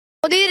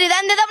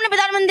Resign देता अपने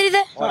प्रधानमंत्री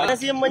से।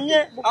 सीएम बन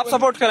जाए, आप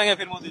सपोर्ट करेंगे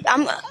फिर मोदी?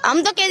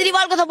 हम तो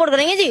केजरीवाल को सपोर्ट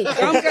करेंगे जी।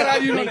 काम करा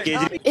रही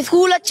उन्होंने।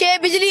 स्कूल अच्छे,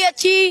 बिजली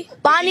अच्छी,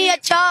 पानी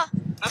अच्छा,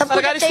 सब कुछ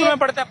सरकारी अच्छा स्कूल है। में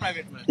पढ़ते हैं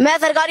प्राइवेट में? मैं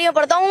सरकारी में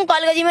पढ़ता हूँ,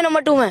 कालगजी में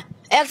नंबर 2 में,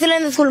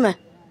 एक्सीलेंस स्कूल में।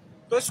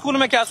 तो स्कूल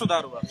में क्या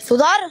सुधार हुआ?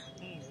 सुधार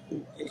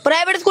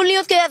प्राइवेट स्कूल नहीं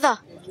उसके जैसा,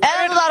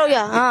 ऐसा सुधार हो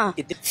गया। हाँ,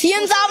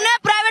 सीएम साहब ने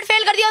प्राइवेट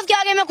फेल कर दिया, उसके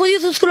आगे मैं खुद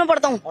ही स्कूल में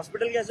पढ़ता हूँ।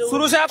 हॉस्पिटल कैसे?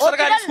 शुरू से आप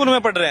सरकारी स्कूल में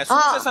पढ़ रहे हैं?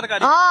 शुरू से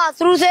सरकारी? हाँ,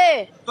 शुरू से।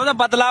 तो जब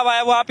बदलाव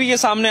आया वो आप ही के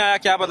सामने आया,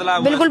 क्या बदलाव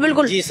हुआ? बिल्कुल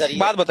बिल्कुल जी सर।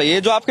 बात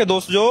बताइए, जो आपके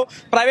दोस्त जो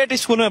प्राइवेट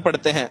स्कूल में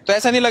पढ़ते हैं, तो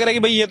ऐसा नहीं लग रहा कि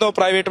भाई ये तो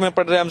प्राइवेट में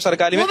पढ़ रहे हैं, हम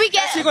सरकारी में?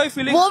 ऐसी कोई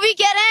फीलिंग? वो भी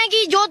कह रहे हैं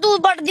कि जो तू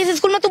जिस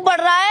स्कूल में तू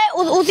पढ़ रहा है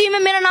उसी में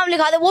मेरा नाम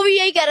लिखा दे, वो भी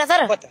यही कह रहे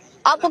हैं सर।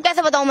 आपको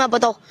कैसे बताऊं मैं,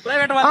 बताओ।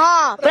 प्राइवेट वाले?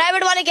 हाँ,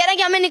 प्राइवेट वाले कह रहे हैं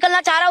कि हमें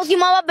निकलना चाह रहा है, उसकी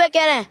माँ बाप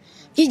कह रहे हैं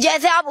कि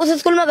जैसे आप उस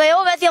स्कूल में गए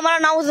हो वैसे हमारा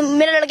नाम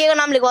मेरे लड़के का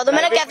नाम लिखवा दो।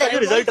 मैंने कैसे?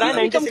 रिजल्ट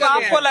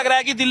आपको लग रहा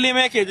है कि दिल्ली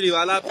में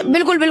केजरीवाल?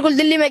 बिल्कुल बिल्कुल,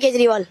 दिल्ली में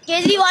केजरीवाल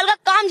का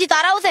काम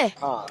जिता रहा है उसे।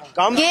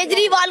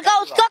 केजरीवाल का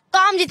उसका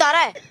काम जिता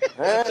रहा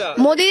है।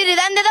 मोदी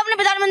रिजाइन देता अपने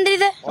प्रधानमंत्री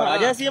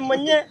से। सीएम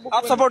बन जाए,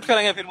 आप सपोर्ट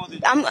करेंगे फिर मोदी?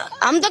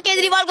 हम तो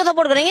केजरीवाल को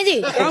सपोर्ट करेंगे जी।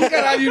 काम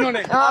करा रही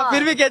उन्होंने।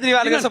 फिर भी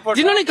केजरीवाल का सपोर्ट?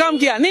 जिन्होंने काम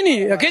किया,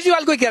 नहीं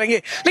केजरीवाल को ही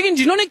करेंगे, लेकिन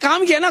जिन्होंने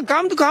काम किया ना,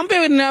 काम तो काम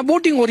पे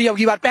वोटिंग हो रही है। अब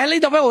की बार पहली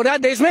दफा हो रहा है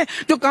देश में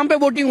जो काम पे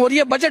वोटिंग हो रही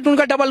है। बजट उनका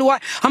डबल हुआ है,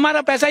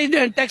 हमारा पैसा ही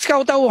टैक्स का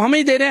होता है वो हमें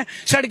ही दे रहे हैं।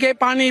 सड़कें,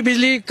 पानी,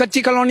 बिजली,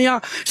 कच्ची कॉलोनियां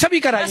सभी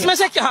कराई। इसमें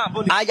से क्या?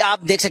 आज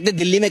आप देख सकते हैं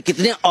दिल्ली में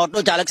कितने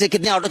ऑटो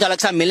चालक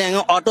साहब मिले हैं।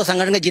 ऑटो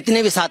संगठन के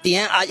जितने भी साथी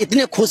हैं आज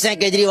इतने खुश हैं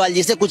केजरीवाल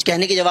जी से, कुछ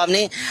कहने की जवाब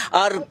नहीं।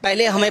 और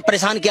पहले हमें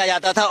परेशान किया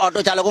जाता था,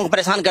 ऑटो चालकों को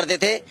परेशान करते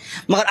थे,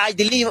 मगर आज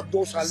दिल्ली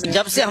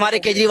जब से हमारे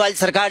केजरीवाल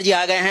सरकार जी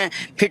आ गए हैं,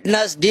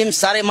 फिटनेस जिम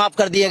सारे माफ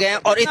कर दिए गए हैं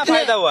और इतना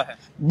फायदा हुआ है,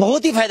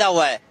 बहुत ही फायदा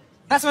हुआ है।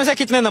 10 में से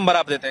कितने नंबर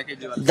आप देते हैं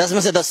केजरीवाल? 10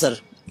 में से 10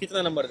 सर।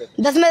 कितना नंबर देते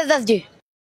हैं? 10 में से 10 जी।